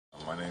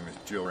My name is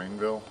Jill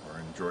Rainville. We're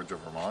in Georgia,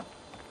 Vermont.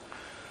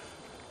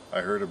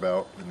 I heard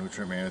about the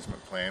nutrient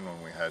management plan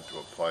when we had to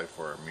apply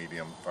for a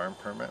medium farm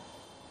permit.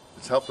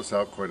 It's helped us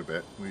out quite a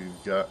bit. We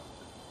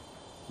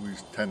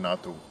tend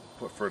not to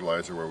put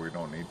fertilizer where we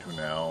don't need to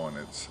now, and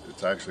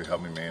it's actually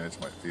helped me manage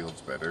my fields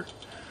better.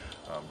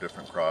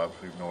 Different crops,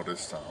 we've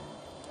noticed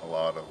a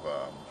lot of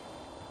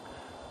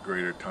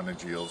greater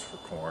tonnage yields for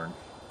corn.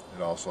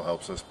 It also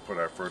helps us put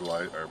our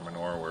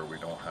manure where we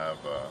don't have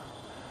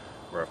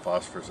where our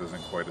phosphorus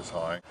isn't quite as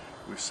high.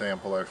 We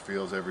sample our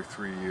fields every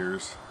 3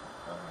 years.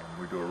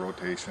 We do a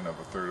rotation of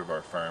a third of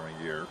our farm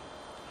a year.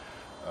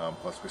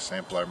 Plus we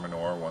sample our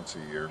manure once a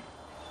year.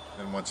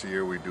 Then once a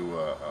year we do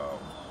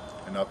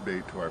an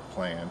update to our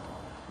plan.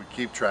 We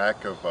keep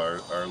track of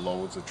our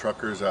loads. The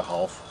truckers that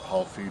haul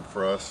feed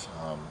for us,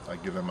 I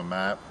give them a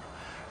map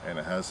and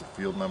it has the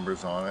field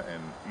numbers on it,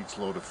 and each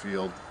load of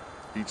feed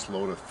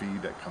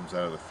that comes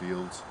out of the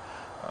fields,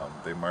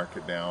 they mark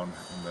it down,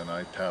 and then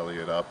I tally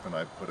it up and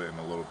I put it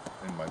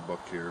in my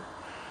book here.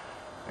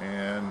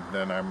 And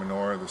then our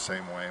manure the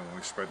same way. When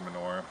we spread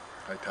manure,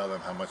 I tell them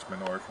how much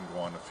manure can go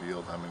on the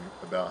field,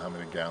 about how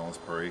many gallons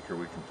per acre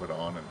we can put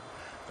on,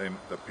 and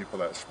the people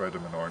that spread the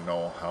manure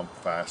know how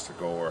fast to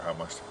go or how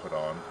much to put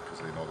on because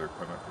they know their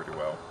equipment pretty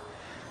well.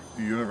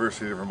 The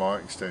University of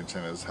Vermont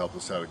Extension has helped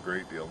us out a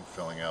great deal in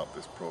filling out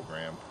this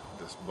program,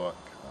 this book,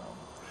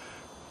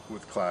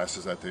 with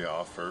classes that they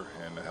offer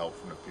and the help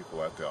from the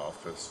people at the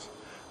office.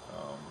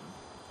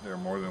 They're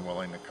more than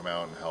willing to come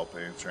out and help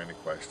answer any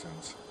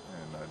questions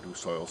and do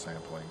soil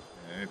sampling.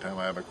 And anytime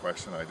I have a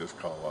question, I just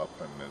call up,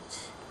 and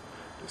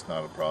it's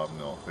not a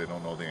problem. If they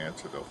don't know the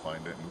answer, they'll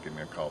find it and give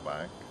me a call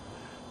back.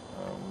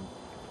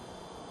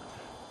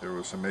 There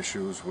was some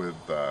issues with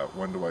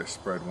when do I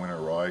spread winter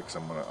rye, because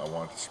I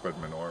wanted to spread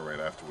manure right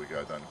after we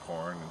got done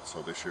corn, and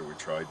so this year we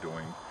tried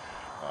doing,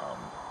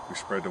 we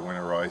spread the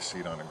winter rye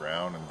seed on the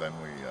ground, and then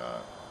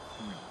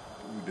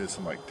we did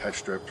some like test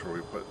strips where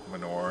we put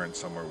manure and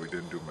somewhere we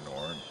didn't do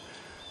manure, and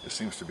it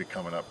seems to be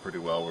coming up pretty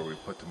well where we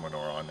put the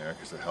manure on there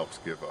because it helps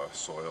give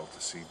soil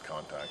to seed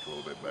contact a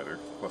little bit better,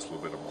 plus a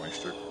little bit of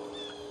moisture.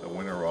 The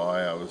winter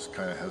rye, I was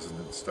kind of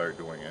hesitant to start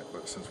doing it,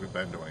 but since we've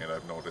been doing it,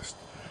 I've noticed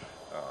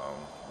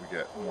we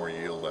get more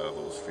yield out of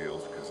those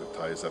fields because it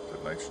ties up the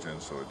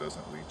nitrogen so it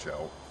doesn't leach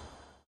out.